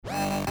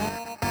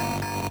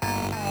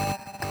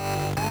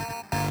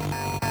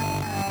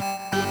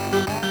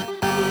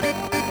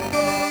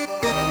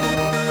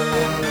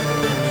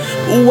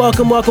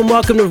Welcome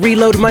to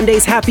Reload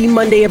Mondays. Happy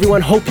Monday, everyone.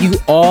 Hope you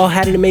all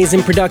had an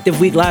amazing, productive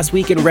week last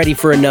week and ready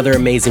for another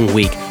amazing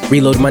week.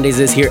 Reload Mondays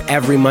is here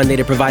every Monday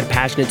to provide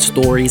passionate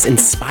stories,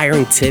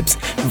 inspiring tips,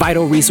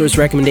 vital resource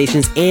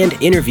recommendations, and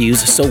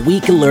interviews so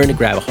we can learn to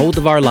grab a hold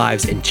of our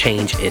lives and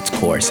change its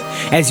course.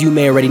 As you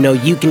may already know,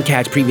 you can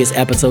catch previous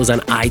episodes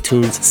on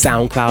iTunes,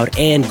 SoundCloud,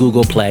 and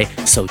Google Play,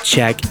 so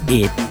check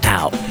it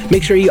out.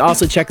 Make sure you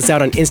also check us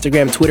out on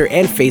Instagram, Twitter,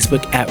 and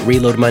Facebook at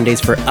Reload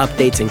Mondays for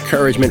updates,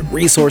 encouragement,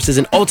 resources,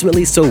 and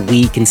ultimately so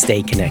we can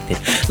stay connected.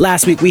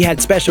 Last week, we had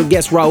special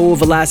guest Raul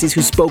Velasquez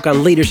who spoke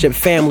on leadership,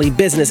 family,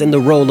 business, and the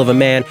role of a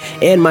man,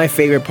 and my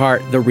favorite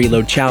part, the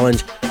Reload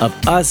Challenge of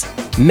us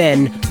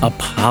men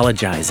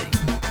apologizing.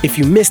 If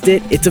you missed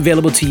it, it's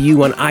available to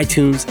you on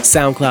iTunes,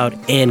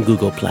 SoundCloud, and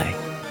Google Play.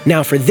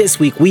 Now, for this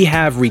week, we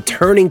have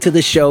returning to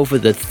the show for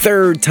the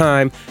third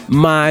time,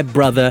 my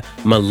brother,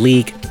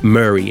 Malik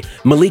Murray.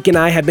 Malik and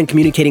I have been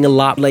communicating a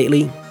lot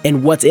lately,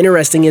 and what's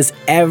interesting is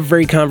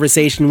every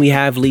conversation we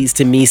have leads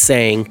to me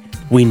saying,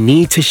 we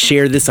need to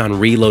share this on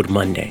Reload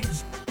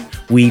Mondays.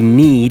 We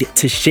need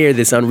to share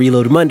this on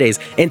Reload Mondays.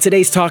 And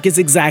today's talk is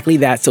exactly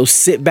that. So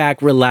sit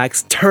back,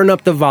 relax, turn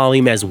up the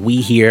volume as we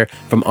hear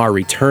from our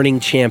returning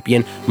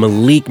champion,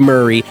 Malik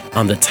Murray,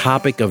 on the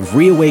topic of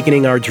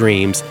reawakening our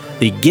dreams,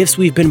 the gifts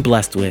we've been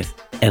blessed with,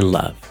 and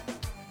love.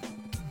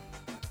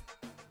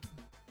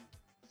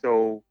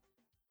 So,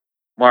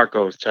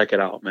 Marcos, check it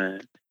out,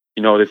 man.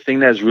 You know, the thing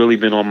that's really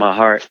been on my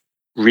heart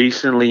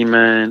recently,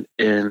 man,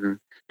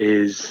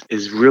 is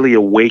really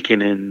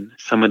awakening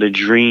some of the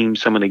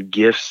dreams, some of the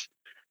gifts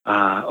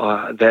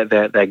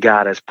that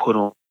God has put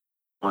on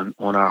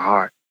our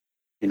heart,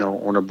 you know,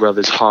 on a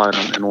brother's heart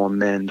and on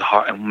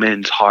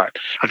men's heart.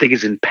 I think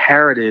it's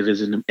imperative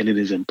and it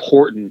is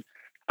important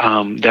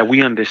that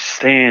we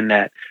understand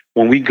that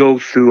when we go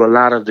through a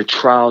lot of the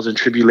trials and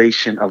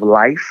tribulation of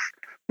life,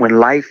 when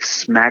life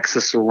smacks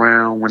us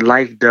around, when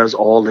life does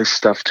all this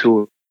stuff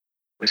to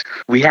us,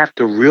 we have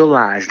to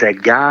realize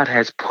that God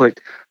has put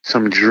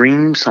some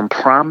dreams, some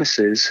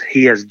promises.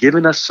 He has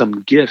given us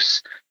some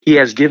gifts. He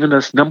has given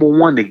us, number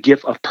one, the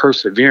gift of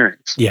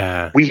perseverance.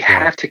 We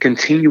have to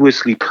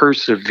continuously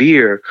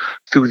persevere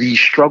through these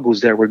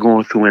struggles that we're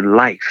going through in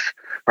life,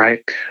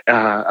 right?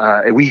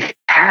 We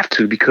have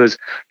to, because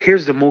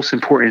here's the most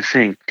important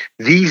thing.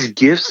 These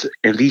gifts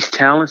and these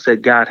talents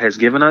that God has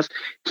given us,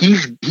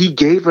 He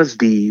gave us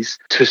these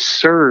to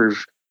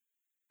serve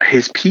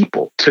His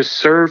people, to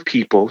serve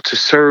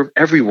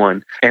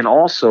everyone, and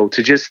also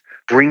to just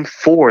bring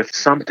forth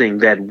something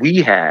that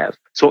we have.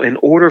 So in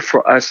order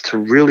for us to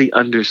really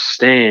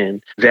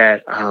understand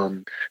that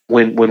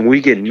when we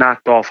get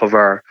knocked off of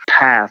our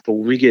path, or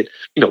we get,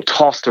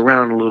 tossed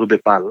around a little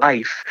bit by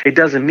life, it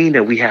doesn't mean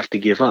that we have to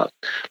give up.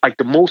 Like,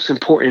 the most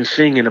important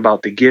thing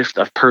about the gift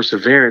of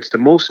perseverance, the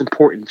most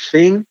important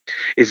thing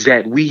is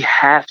that we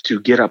have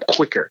to get up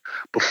quicker.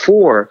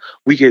 Before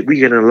we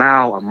can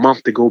allow a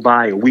month to go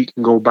by, a week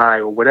can go by,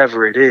 or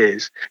whatever it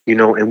is,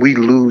 and we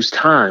lose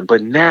time.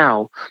 But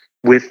now,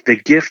 with the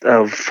gift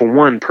of, for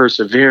one,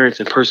 perseverance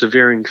and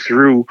persevering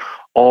through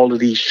all of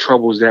these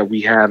troubles that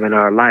we have in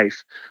our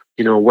life,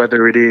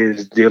 whether it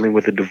is dealing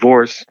with a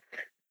divorce,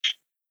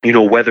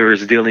 whether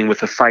it's dealing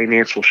with a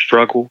financial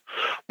struggle,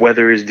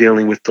 whether it's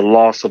dealing with the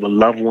loss of a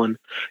loved one,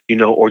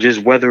 or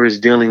just whether it's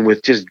dealing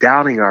with just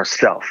doubting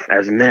ourselves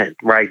as men,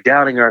 right?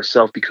 Doubting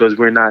ourselves because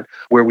we're not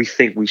where we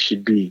think we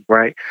should be,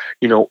 right?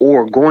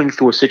 Or going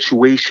through a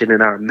situation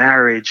in our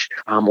marriage,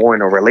 or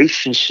in a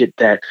relationship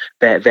that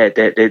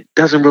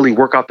doesn't really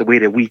work out the way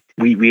that we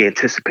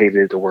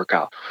anticipated it to work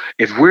out.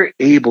 If we're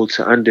able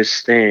to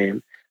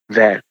understand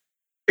that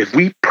if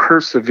we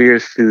persevere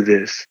through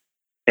this,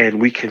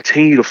 and we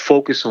continue to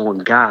focus on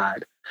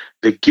God,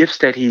 the gifts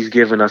that He's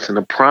given us and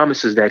the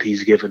promises that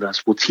He's given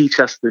us will teach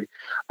us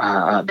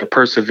the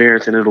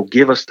perseverance, and it'll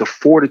give us the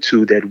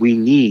fortitude that we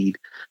need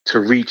to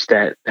reach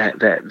that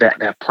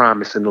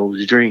promise and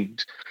those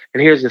dreams.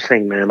 And here's the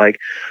thing, man.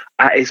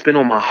 It's been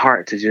on my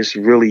heart to just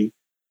really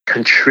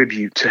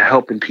contribute to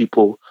helping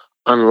people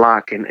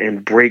unlock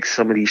and break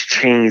some of these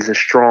chains and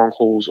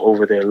strongholds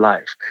over their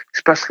life,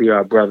 especially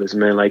our brothers,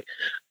 man.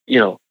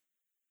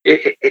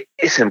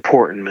 It's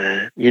important,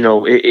 man.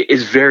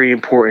 It's very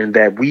important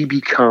that we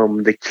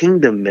become the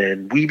kingdom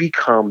men. We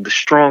become the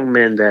strong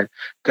men that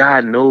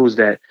God knows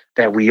that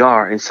we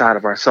are inside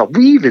of ourselves.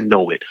 We even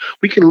know it.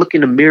 We can look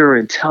in the mirror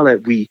and tell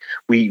that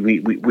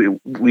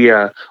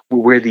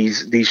we're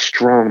these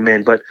strong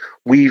men, but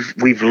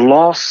we've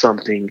lost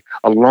something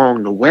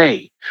along the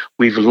way.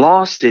 We've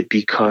lost it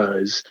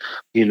because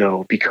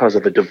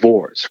of a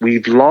divorce.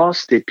 We've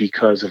lost it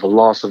because of a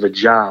loss of a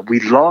job.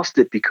 We've lost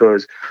it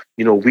because,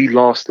 we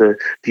lost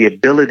the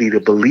ability to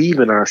believe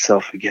in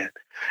ourselves again.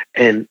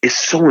 And it's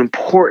so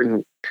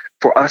important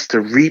for us to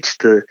reach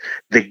the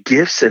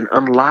gifts and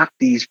unlock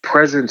these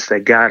presents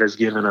that God has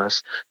given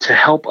us to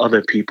help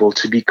other people,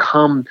 to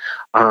become,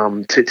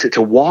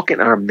 to walk in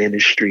our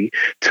ministry,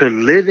 to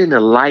live in a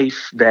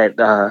life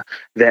that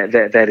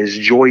is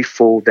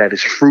joyful, that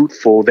is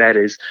fruitful, that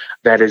is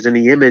in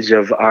the image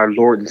of our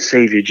Lord and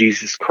Savior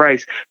Jesus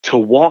Christ. To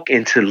walk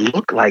and to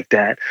look like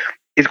that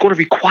is going to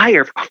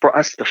require for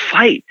us to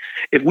fight.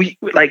 If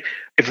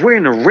we're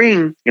in a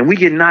ring and we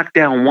get knocked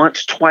down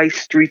once,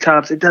 twice, three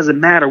times, it doesn't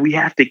matter. We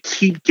have to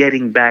keep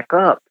getting back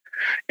up.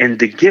 And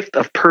the gift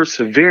of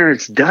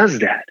perseverance does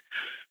that.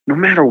 No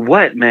matter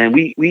what, man,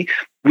 we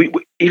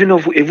even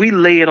though if we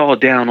lay it all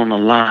down on the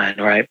line,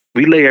 right?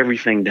 We lay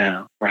everything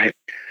down, right?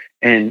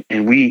 And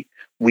we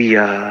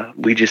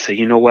just say,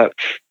 you know what?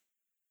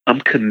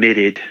 I'm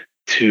committed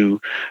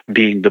to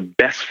being the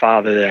best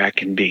father that I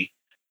can be.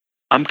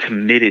 I'm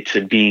committed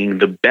to being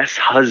the best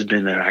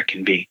husband that I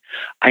can be.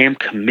 I am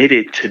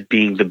committed to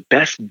being the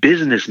best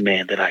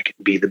businessman that I can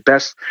be, the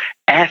best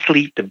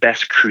athlete, the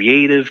best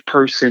creative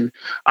person.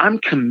 I'm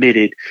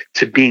committed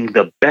to being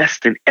the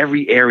best in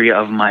every area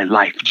of my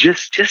life.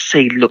 Just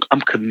say, look,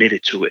 I'm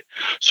committed to it.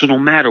 So no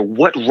matter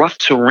what rough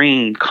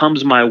terrain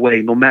comes my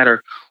way, no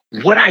matter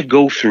what I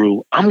go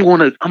through,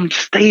 I'm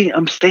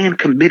staying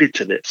committed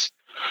to this.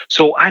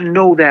 So I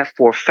know that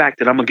for a fact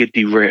that I'm gonna get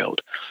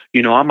derailed.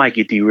 You know, I might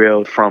get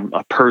derailed from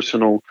a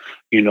personal,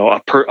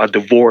 a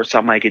divorce. I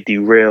might get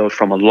derailed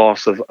from a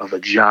loss of a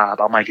job.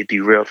 I might get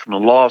derailed from the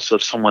loss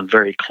of someone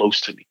very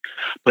close to me.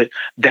 But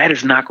that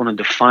is not going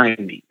to define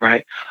me,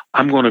 right?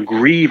 I'm going to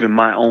grieve in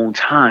my own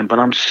time, but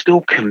I'm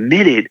still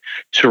committed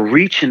to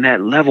reaching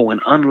that level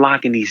and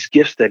unlocking these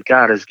gifts that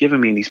God has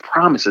given me and these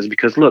promises.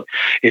 Because look,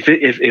 if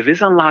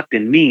it's unlocked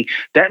in me,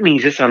 that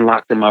means it's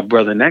unlocked in my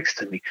brother next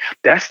to me.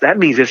 That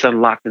means it's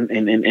unlocked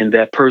in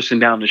that person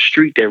down the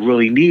street that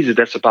really needs it.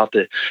 That's about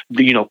to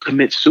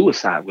commit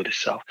suicide with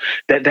itself.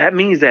 That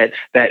means that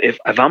if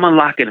I'm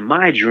unlocking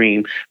my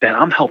dream, that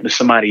I'm helping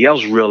somebody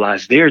else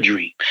realize their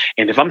dream.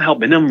 And if I'm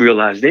helping them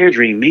realize their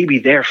dream, maybe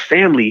their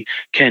family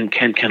can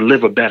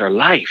live a better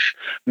life.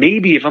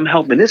 Maybe if I'm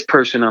helping this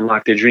person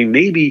unlock their dream,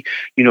 maybe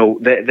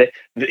that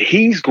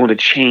he's going to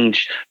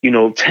change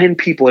 10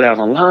 people down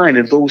the line,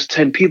 and those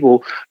 10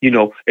 people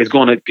is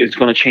going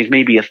to change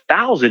maybe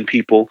 1,000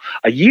 people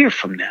a year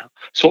from now.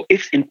 So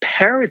it's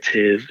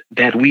imperative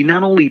that we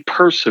not only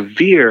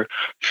persevere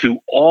through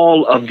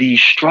all of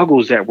these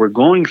struggles that we're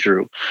going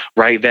through,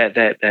 right?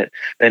 That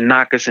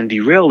knock us and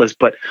derail us,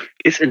 but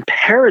it's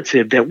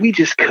imperative that we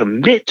just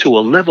commit to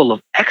a level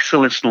of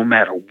excellence no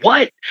matter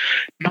what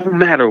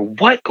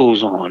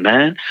goes on,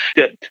 man.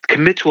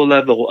 Commit to a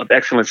level of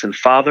excellence in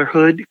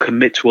fatherhood,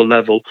 commit to a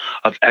level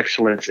of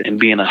excellence in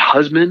being a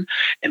husband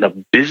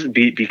and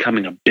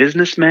becoming a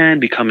businessman,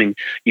 becoming,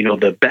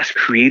 the best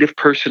creative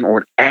person or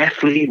an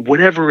athlete,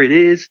 whatever it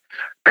is.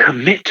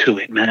 Commit to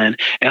it, man.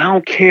 And I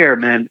don't care,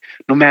 man,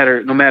 no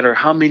matter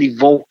how many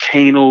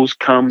volcanoes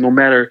come, no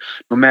matter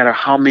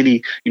how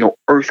many,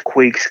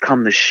 earthquakes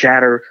come to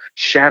shatter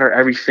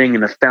everything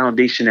in the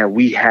foundation that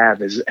we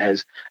have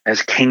as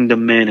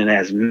kingdom men and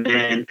as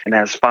men and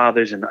as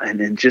fathers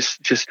and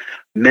just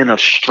men of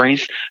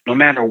strength. No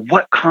matter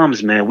what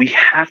comes, man, we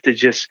have to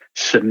just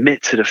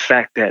submit to the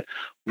fact that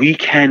we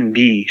can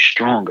be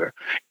stronger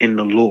in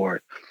the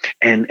Lord.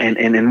 And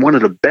one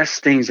of the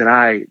best things that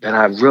I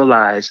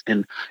realized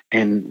and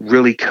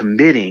really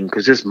committing,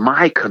 because it's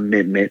my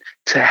commitment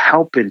to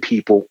helping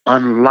people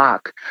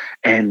unlock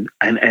and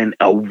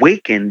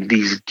awaken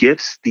these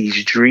gifts,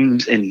 these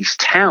dreams, and these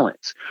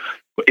talents.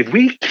 If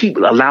we keep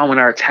allowing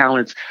our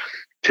talents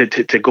to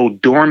go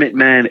dormant,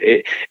 man,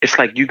 it's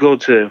like you go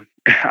to.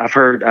 I've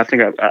heard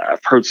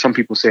some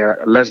people say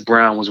Les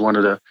Brown was one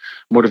of the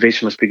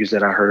motivational speakers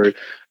that I heard.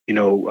 In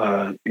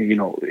a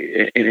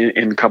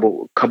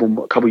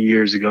couple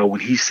years ago, when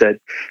he said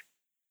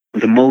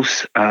the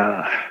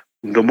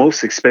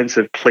most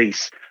expensive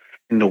place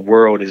in the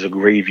world is a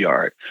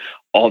graveyard.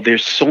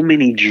 There's so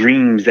many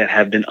dreams that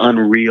have been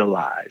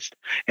unrealized.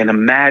 And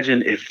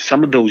imagine if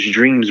some of those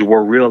dreams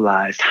were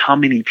realized, how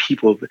many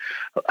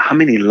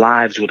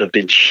lives would have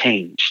been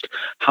changed?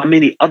 How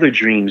many other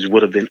dreams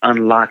would have been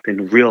unlocked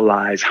and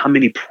realized? How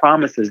many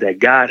promises that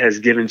God has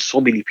given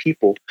so many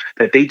people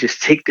that they just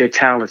take their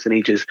talents and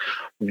they just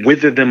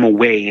wither them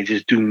away and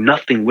just do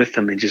nothing with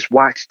them and just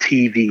watch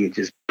TV and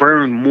just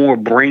burn more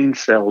brain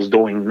cells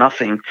doing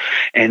nothing.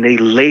 And they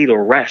lay to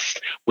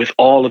rest with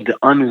all of the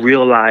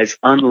unrealized,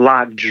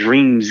 unlocked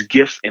dreams,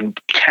 gifts, and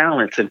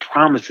talents and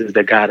promises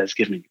that God has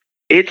given you.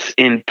 It's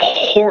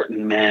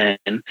important, man,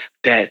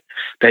 that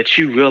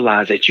you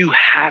realize that you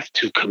have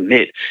to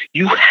commit.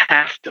 You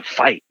have to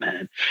fight,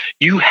 man.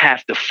 You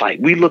have to fight.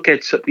 We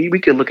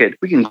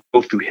can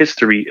go through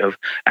history of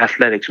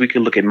athletics. We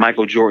can look at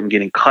Michael Jordan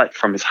getting cut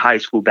from his high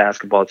school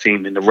basketball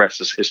team, and the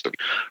rest is history,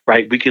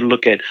 right? We can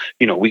look at,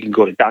 we can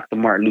go to Dr.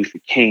 Martin Luther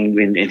King,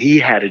 and he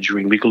had a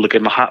dream. We can look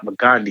at Mahatma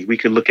Gandhi. We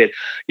can look at,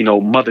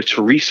 Mother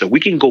Teresa. We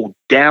can go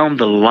down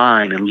the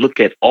line and look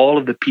at all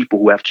of the people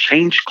who have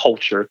changed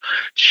culture,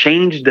 changed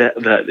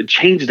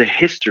change the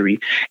history,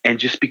 and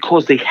just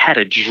because they had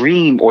a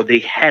dream or they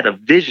had a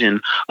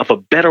vision of a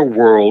better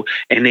world,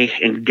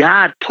 and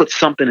God put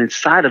something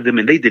inside of them,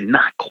 and they did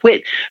not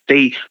quit.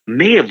 They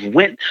may have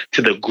went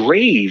to the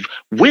grave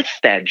with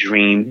that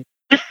dream,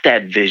 with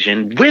that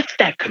vision, with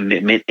that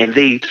commitment, and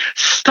they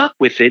stuck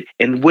with it.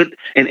 And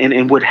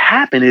what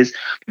happened is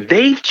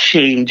they've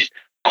changed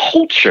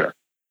culture.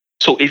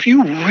 So if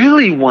you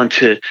really want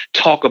to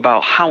talk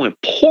about how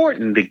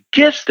important the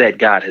gifts that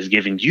God has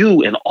given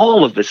you and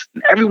all of us,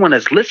 everyone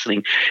that's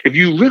listening, if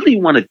you really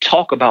want to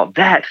talk about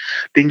that,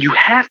 then you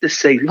have to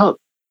say,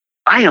 look,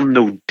 I am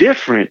no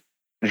different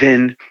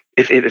than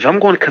if I'm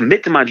going to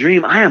commit to my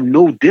dream, I am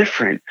no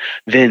different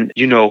than,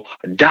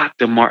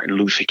 Dr. Martin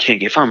Luther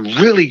King. If I'm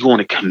really going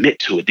to commit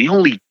to it, the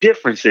only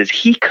difference is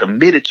he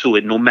committed to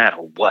it no matter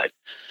what.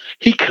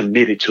 He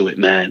committed to it,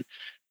 man.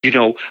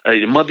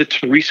 Mother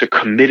Teresa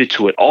committed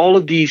to it. All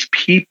of these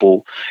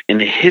people in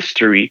the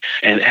history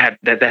and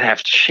that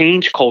have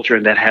changed culture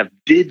and that have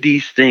did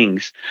these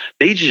things,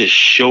 they just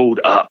showed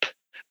up.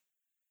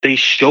 They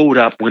showed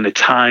up when the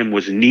time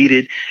was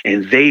needed,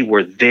 and they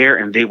were there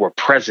and they were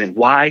present.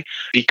 Why?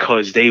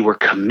 Because they were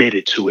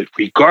committed to it,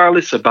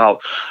 regardless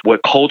about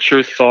what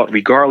culture thought,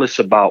 regardless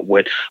about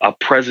what a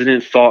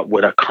president thought,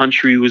 what a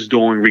country was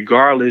doing,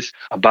 regardless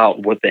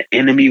about what the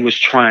enemy was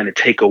trying to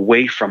take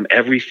away from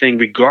everything,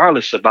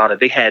 regardless about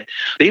it.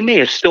 They may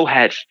have still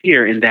had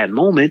fear in that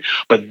moment,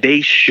 but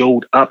they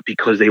showed up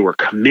because they were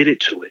committed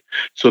to it.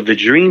 So the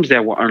dreams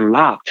that were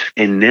unlocked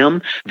in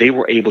them, they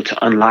were able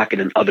to unlock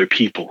it in other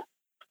people.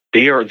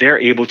 They're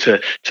able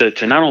to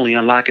not only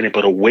unlock it,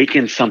 but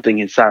awaken something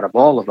inside of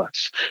all of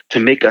us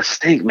to make us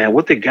think, man,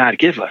 what did God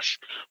give us?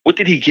 What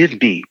did he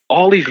give me?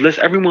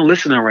 Everyone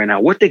listening right now,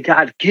 what did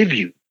God give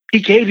you? He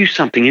gave you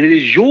something, and it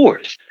is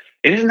yours.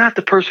 It is not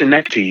the person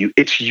next to you.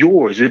 It's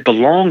yours. It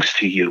belongs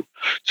to you.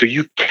 So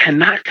you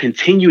cannot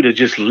continue to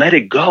just let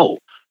it go.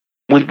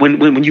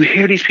 When you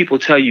hear these people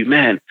tell you,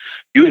 man,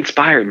 you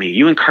inspired me,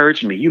 you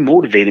encouraged me, you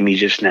motivated me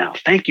just now.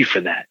 Thank you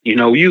for that.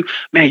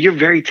 You're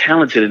very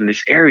talented in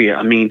this area.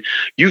 I mean,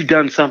 you've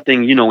done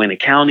something, in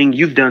accounting,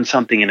 you've done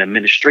something in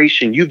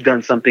administration, you've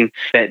done something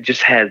that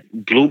just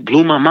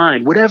blew my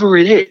mind. Whatever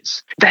it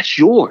is, that's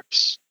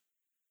yours.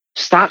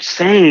 Stop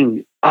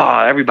saying, oh,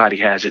 everybody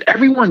has it.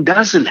 Everyone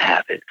doesn't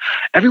have it.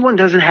 Everyone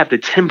doesn't have the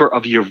timbre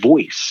of your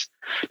voice.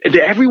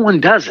 Everyone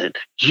doesn't.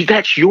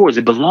 That's yours.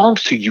 It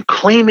belongs to you.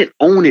 Claim it,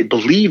 own it,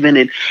 believe in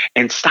it,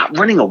 and stop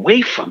running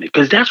away from it.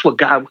 Because that's what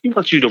he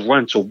wants you to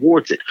run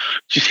towards it.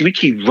 You see, we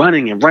keep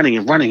running and running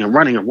and running and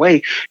running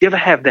away. You ever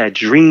have that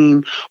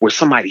dream where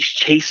somebody's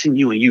chasing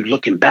you and you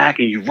looking back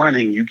and you're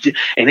running,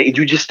 they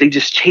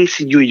just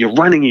chasing you and you're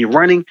running and you're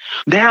running.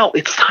 Now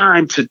it's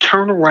time to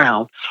turn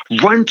around,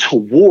 run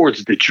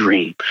towards the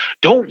dream.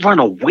 Don't run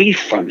away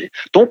from it.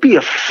 Don't be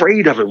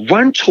afraid of it.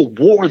 Run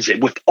towards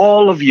it with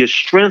all of your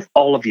strength,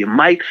 all of your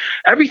might,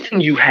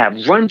 everything you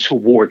have, run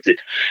towards it.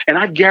 And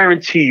I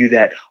guarantee you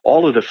that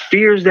all of the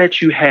fears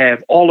that you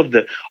have, all of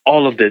the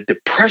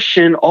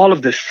depression, all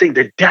of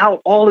the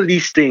doubt, all of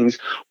these things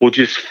will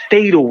just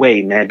fade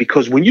away, man.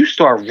 Because when you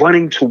start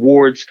running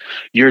towards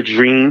your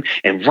dream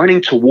and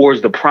running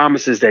towards the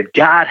promises that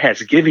God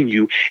has given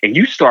you, and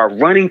you start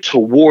running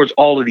towards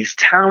all of these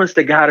talents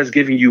that God has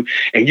given you,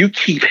 and you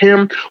keep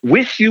him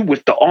with you,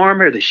 with the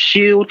armor, the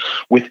shield,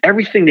 with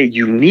everything that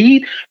you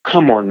need,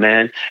 come on,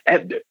 man.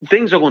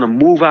 Things are going to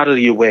move out of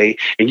your way,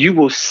 and you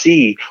will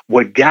see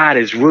what God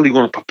is really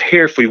going to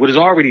prepare for you, what is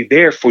already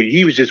there for you.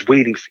 He was just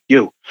waiting for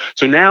you.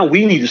 So now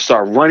we need to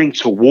start running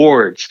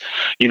towards,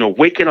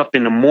 waking up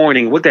in the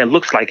morning. What that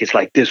looks like is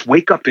like this.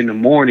 Wake up in the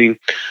morning,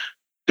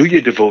 do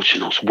your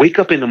devotionals. Wake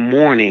up in the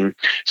morning,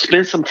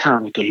 spend some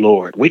time with the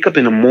Lord. Wake up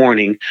in the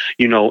morning,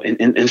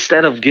 and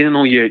instead of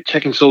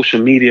checking social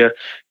media,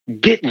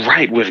 get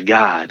right with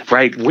God,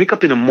 right? Wake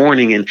up in the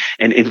morning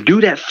and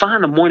do that.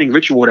 Find a morning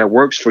ritual that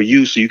works for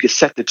you so you can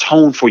set the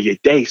tone for your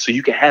day, so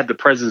you can have the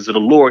presence of the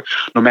Lord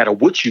no matter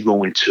what you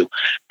go into.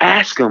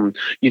 Ask him,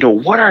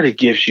 what are the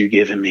gifts you've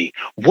given me?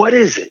 What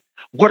is it?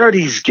 What are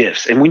these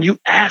gifts? And when you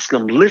ask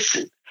him,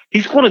 listen.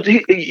 It's going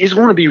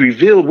to be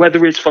revealed,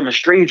 whether it's from a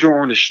stranger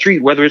on the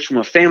street, whether it's from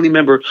a family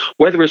member,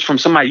 whether it's from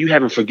somebody you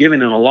haven't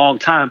forgiven in a long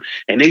time,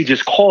 and they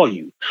just call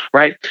you,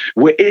 right?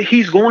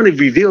 He's going to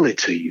reveal it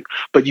to you,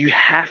 but you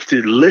have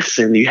to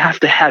listen. You have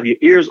to have your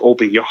ears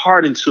open, your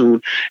heart in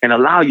tune, and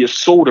allow your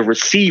soul to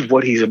receive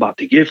what he's about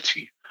to give to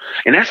you.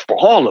 And that's for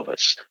all of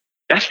us.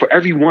 That's for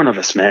every one of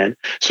us, man.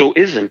 So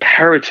it's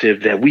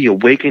imperative that we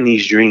awaken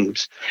these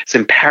dreams. It's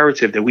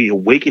imperative that we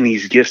awaken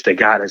these gifts that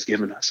God has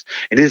given us.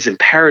 It is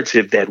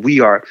imperative that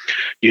we are,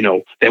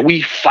 that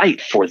we fight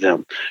for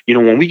them.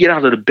 When we get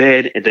out of the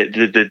bed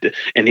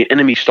and the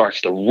enemy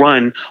starts to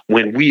run,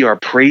 when we are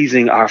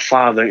praising our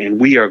Father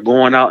and we are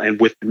going out and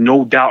with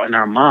no doubt in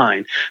our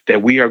mind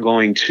that we are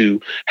going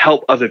to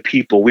help other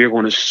people, we're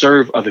going to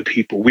serve other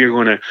people, we're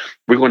going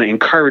to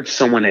encourage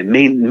someone that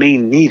may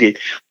need it,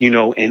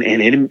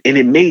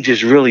 and it may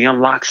just really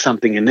unlock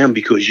something in them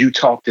because you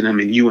talk to them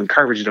and you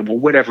encourage them, or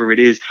whatever it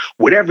is,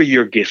 whatever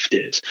your gift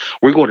is.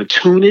 We're going to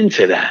tune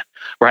into that.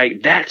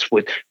 right? That's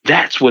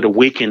what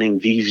awakening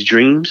these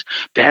dreams,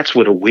 that's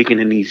what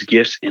awakening these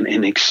gifts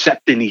and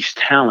accepting these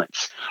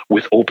talents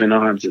with open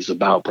arms is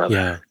about, brother.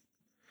 Yeah.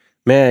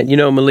 Man,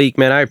 Malik,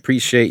 man, I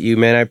appreciate you,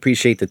 man. I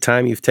appreciate the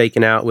time you've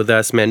taken out with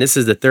us, man. This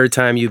is the third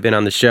time you've been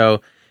on the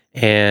show.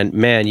 And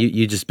man,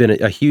 you just been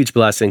a huge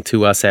blessing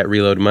to us at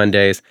Reload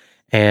Mondays.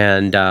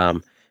 And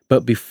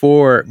but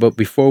before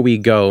we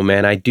go,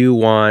 man, I do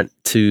want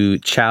to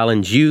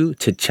challenge you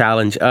to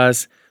challenge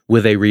us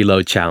with a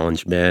reload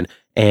challenge, man.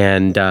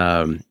 And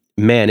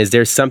man, is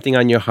there something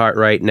on your heart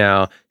right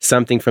now,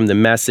 something from the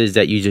message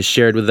that you just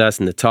shared with us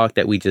and the talk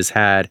that we just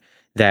had,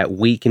 that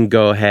we can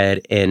go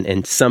ahead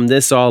and sum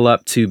this all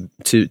up to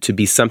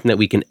be something that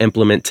we can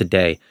implement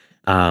today?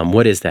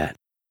 What is that?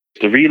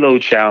 The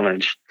reload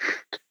challenge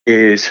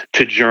is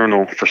to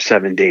journal for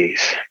 7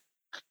 days.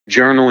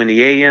 Journal in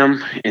the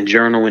AM and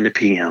journal in the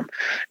PM.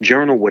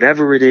 Journal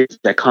whatever it is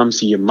that comes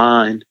to your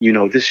mind.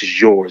 This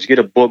is yours. Get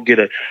a book,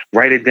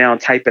 write it down,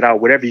 type it out,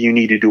 whatever you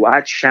need to do.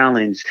 I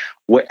challenge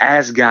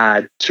ask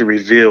God to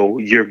reveal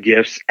your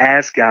gifts,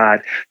 ask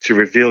God to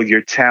reveal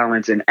your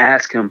talents, and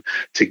ask him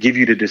to give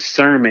you the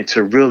discernment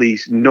to really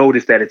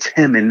notice that it's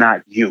him and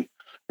not you.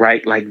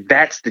 Right? Like,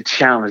 that's the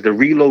challenge. The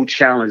reload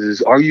challenge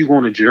is, are you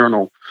going to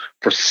journal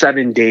for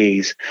 7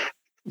 days?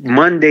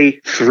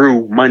 Monday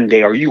through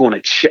Monday, are you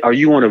going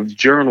to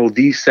journal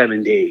these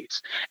 7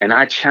 days? And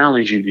I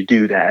challenge you to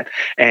do that.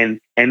 And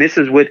this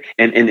is what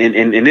and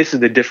this is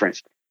the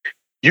difference.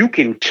 You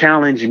can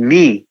challenge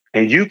me,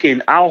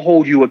 and I'll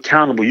hold you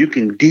accountable. You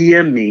can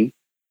DM me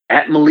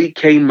at Malik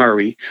K.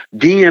 Murray,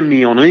 DM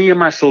me on any of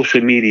my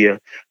social media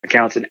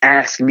accounts and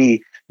ask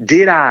me,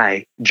 did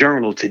I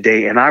journal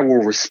today? And I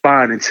will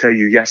respond and tell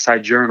you, yes, I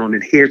journaled,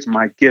 and here's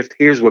my gift.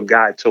 Here's what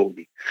God told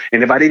me.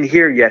 And if I didn't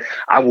hear yet,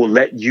 I will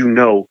let you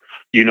know,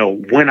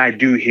 when I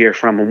do hear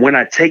from him, when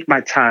I take my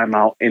time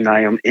out and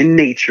I am in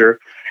nature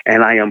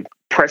and I am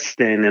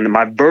pressed in and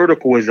my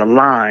vertical is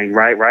aligned,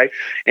 right?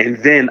 And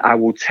then I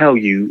will tell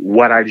you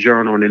what I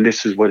journaled, and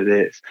this is what it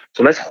is.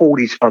 So let's hold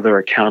each other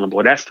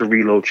accountable. That's the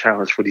reload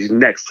challenge for these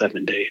next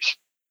 7 days.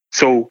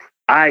 So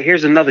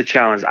here's another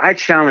challenge. I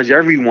challenge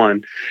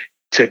everyone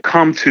to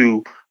come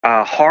to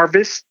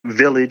Harvest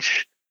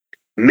Village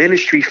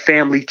Ministry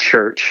Family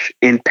Church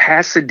in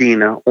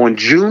Pasadena on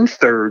June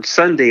 3rd,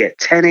 Sunday at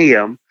 10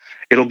 a.m.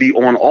 It'll be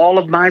on all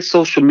of my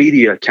social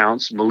media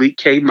accounts, Malik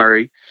K.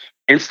 Murray,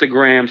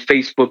 Instagram,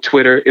 Facebook,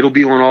 Twitter. It'll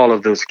be on all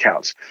of those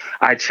accounts.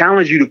 I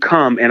challenge you to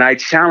come,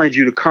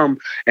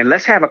 and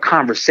let's have a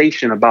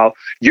conversation about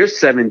your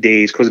 7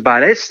 days, because by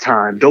this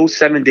time, those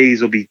 7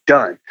 days will be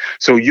done.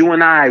 So you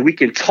and we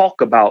can talk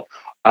about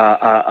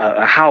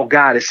how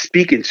God is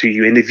speaking to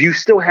you. And if you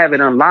still haven't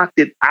unlocked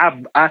it,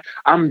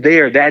 I'm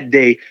there that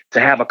day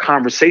to have a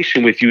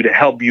conversation with you to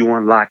help you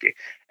unlock it.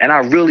 And I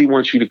really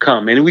want you to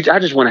come. And I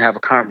just want to have a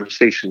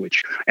conversation with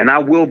you. And I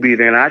will be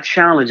there. And I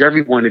challenge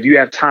everyone, if you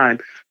have time,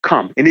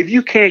 come. And if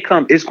you can't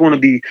come, it's going to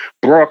be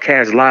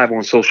broadcast live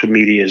on social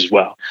media as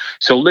well.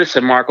 So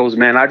listen, Marcos,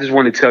 man, I just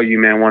want to tell you,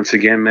 man, once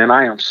again, man,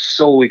 I am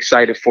so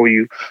excited for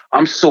you.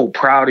 I'm so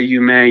proud of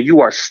you, man.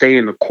 You are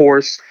staying the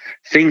course.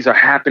 Things are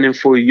happening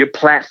for you. Your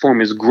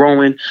platform is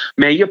growing.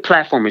 Man, your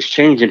platform is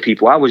changing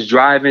people. I was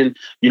driving,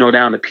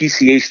 down to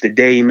PCH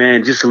today,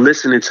 man, just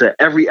listening to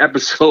every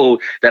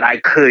episode that I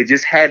could.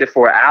 Just had it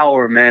for an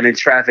hour, man, in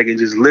traffic, and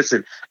just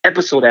listen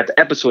episode after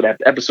episode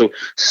after episode.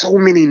 So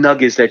many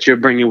nuggets that you're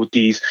bringing with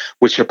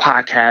your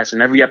podcast,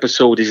 and every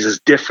episode is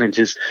just different,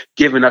 just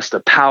giving us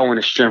the power and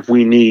the strength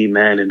we need,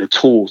 man, and the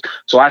tools.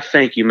 So I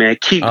thank you, man.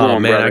 Keep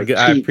going, man, brother.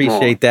 I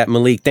appreciate that,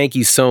 Malik. Thank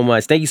you so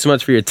much. Thank you so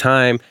much for your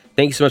time.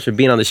 Thank you so much for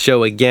being on the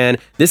show again.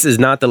 This is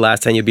not the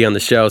last time you'll be on the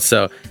show,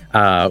 so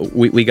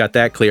we got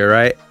that clear,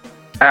 right?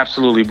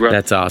 Absolutely, bro.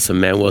 That's awesome,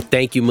 man. Well,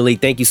 thank you,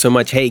 Malik. Thank you so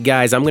much. Hey,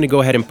 guys, I'm going to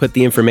go ahead and put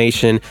the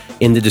information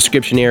in the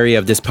description area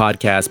of this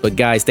podcast. But,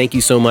 guys, thank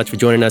you so much for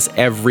joining us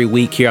every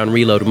week here on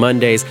Reload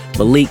Mondays.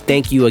 Malik,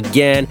 thank you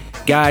again.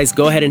 Guys,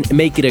 go ahead and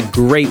make it a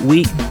great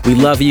week. We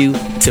love you.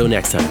 Till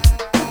next time.